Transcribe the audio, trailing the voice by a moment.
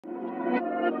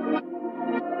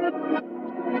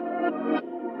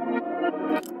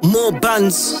More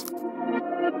Bandz.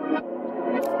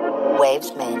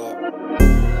 Waves made it.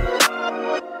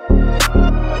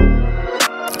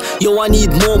 Yo, I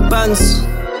need more Bandz.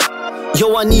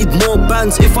 Yo, I need more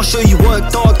Bandz. If I show you work,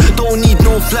 dog, don't need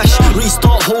no flash.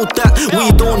 Restart, hold that,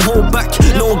 we don't hold back.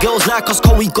 No girls like us,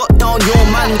 cause we got down your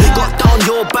man. Got down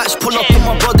your batch, pull up on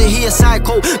my brother, he a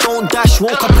psycho. Don't dash,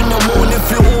 woke up in the morning,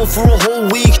 flew all for a whole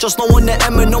week. Just know on the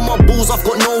M and on my balls, I've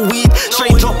got no weed.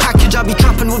 Straight drop package, I be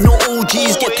trapping with no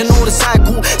OGs. Get to know the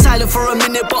cycle, silent for a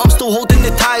minute, but I'm still holding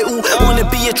the title. Wanna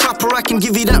be a trapper, I can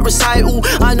give you that recital.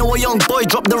 I know a young boy,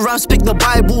 drop the rhymes, pick the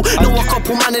Bible. Know a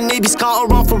couple man and they be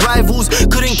scout around for rivals.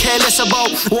 Couldn't care less about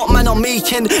what man I'm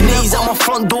making. Knees at my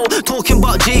front door, talking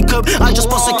about Jacob. I just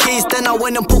bust a case, then I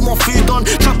went and put more food on.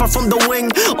 Trapper from the wing,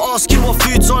 asking what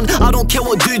food's on. I don't care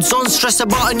what dude's on. Stress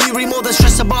about a new re more than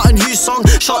stress about a new song.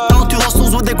 Shot down 2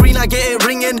 hostels with the green, I get it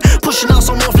ringing. Pushing out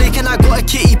some more flake and I got a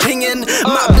kitty pinging.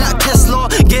 Matt Black Tesla,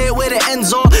 get it where the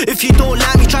ends are. If you don't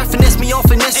like me, try finesse me off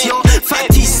finesse ya. Fat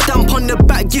T stamp on the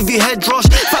back, give you head rush.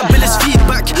 Fabulous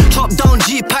feedback, top down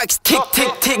G-packs. Tick,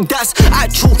 tick, tick, that's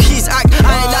actual keys act.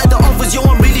 I ain't like the others, yo,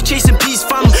 I'm really chasing peace,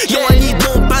 fam. Yo, I need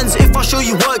more Bandz. If I show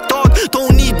you work, dog,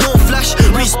 don't need no flash.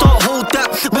 Restart, hold that,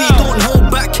 we don't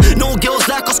hold back. No girls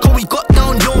like us, cause we got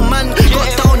down your man. Got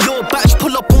down your batch,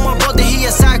 pull up on my brother, he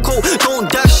a psycho.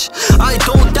 Don't dash, I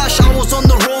don't dash. I was on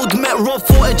the road, met Rob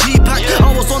for a G-pack.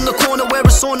 I was on the corner where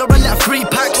a sauna and let 3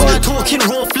 packs. Talking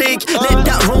raw flake, let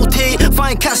that rotate.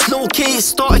 Find cats locate,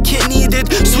 starter kit needed.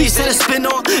 Sweets in a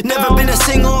spinner, never been a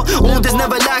singer. Olders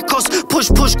never like us, push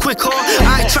quicker.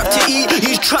 I trap to eat,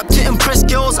 you trap to impress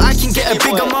girls. I can get a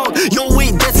big amount, yo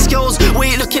wait dead skills.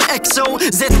 Wait looking XO,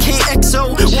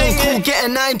 ZKXO. One cool get a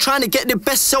 9, trying to get the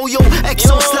best so yo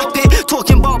XO slap it.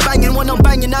 Talking about banging, when I'm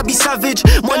banging I be savage.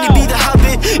 Money be the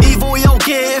habit, Evo yo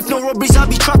get it. If no robberies I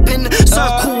be trapping.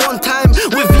 Circle one time,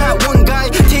 with like one guy.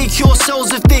 Take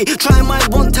yourselves if they try mine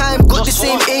one time. Got the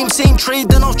same aim, same trade,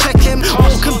 then I'll check him.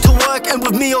 Welcome to work and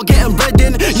with me you're getting bread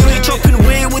in. You ain't dropping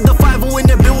weight with the 5-0 in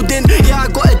the building. Yeah, I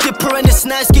got a dipper and it's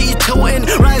nice, get you tilting.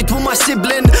 Ride with my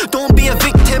sibling, don't be a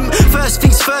victim. First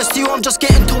things first, you, I'm just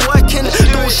getting to working.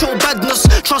 Don't show badness,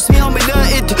 trust me I'm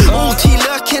alerted. OT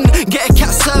lurking, get a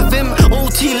cat serve him.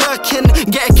 OT lurking,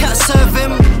 get a